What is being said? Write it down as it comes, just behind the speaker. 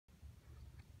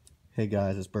Hey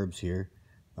guys, it's Burbs here.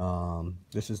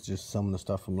 This is just some of the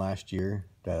stuff from last year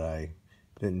that I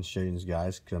didn't show you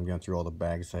guys because I'm going through all the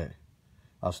bags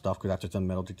of stuff, because after some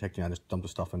metal detecting I just dumped the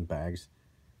stuff in bags,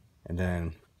 and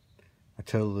then I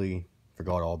totally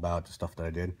forgot all about the stuff that I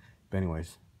did. But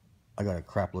anyways, I got a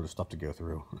crap load of stuff to go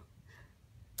through.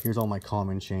 Here's all my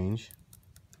common change.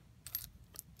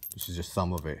 This is just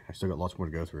some of it. I still got lots more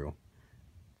to go through.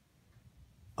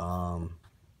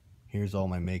 Here's all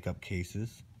my makeup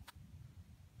cases.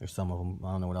 There's some of them.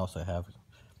 I don't know what else I have.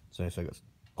 So I got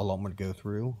a lot more to go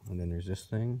through. And then there's this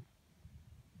thing,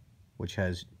 which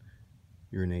has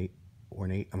ornate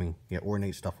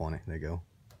stuff on it. There you go.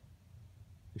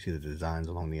 You see the designs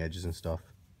along the edges and stuff.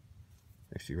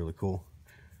 Actually really cool.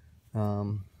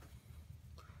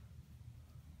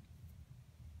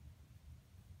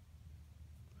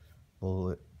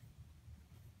 Bullet.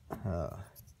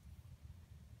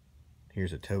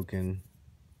 Here's a token,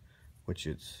 which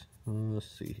it's,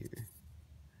 let's see here.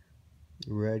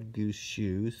 Red Goose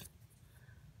shoes.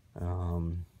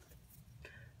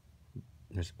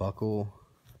 There's buckle.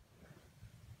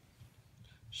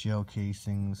 Shell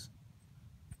casings.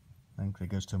 I think that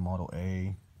goes to Model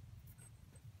A.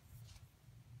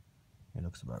 It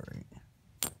looks about right.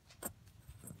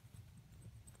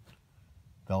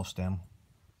 Valve stem.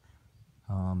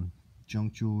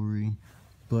 Junk jewelry.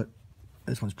 But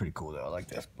this one's pretty cool though. I like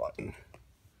this button.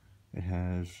 It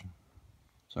has,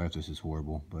 sorry if this is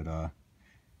horrible, but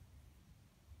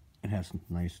it has some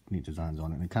nice, neat designs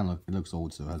on it. And it looks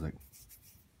old, so it has like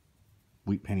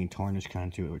wheat penny tarnish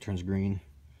kind to it, where it turns green.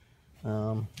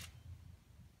 There's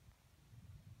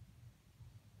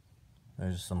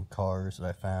some cars that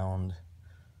I found.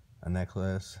 A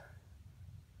necklace.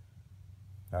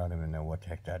 I don't even know what the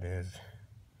heck that is.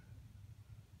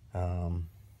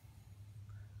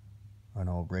 An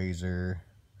old razor,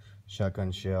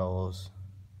 shotgun shells.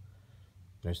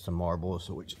 There's some marbles.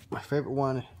 So my favorite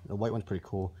one, the white one's pretty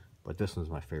cool, but this one's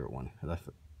my favorite one. I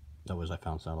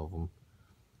found some of them.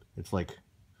 It's like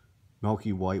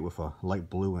milky white with a light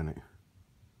blue in it.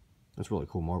 That's really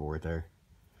cool marble right there.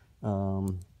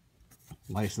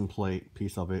 License plate,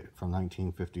 piece of it from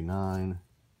 1959.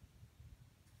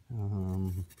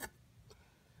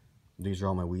 These are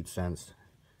all my wheat cents.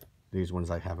 These ones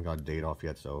I haven't got a date off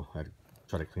yet, so I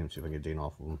try to clean them, see if I can get a date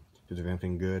off of them. Is there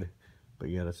anything good? But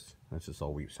yeah, that's just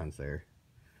all wheat cents there.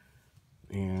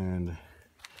 And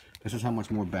this is how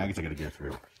much more bags I gotta get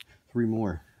through. 3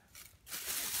 more.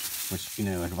 Which, you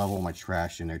know, like if I have all my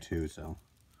trash in there too, so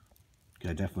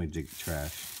I definitely dig the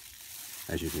trash.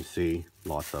 As you can see,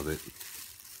 lots of it.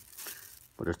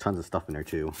 But there's tons of stuff in there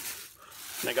too.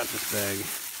 And I got this bag,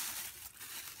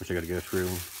 which I gotta go through.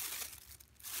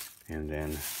 And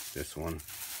then this one.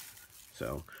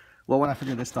 So, well, when I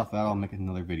figure this stuff out, I'll make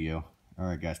another video.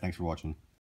 Alright guys, thanks for watching.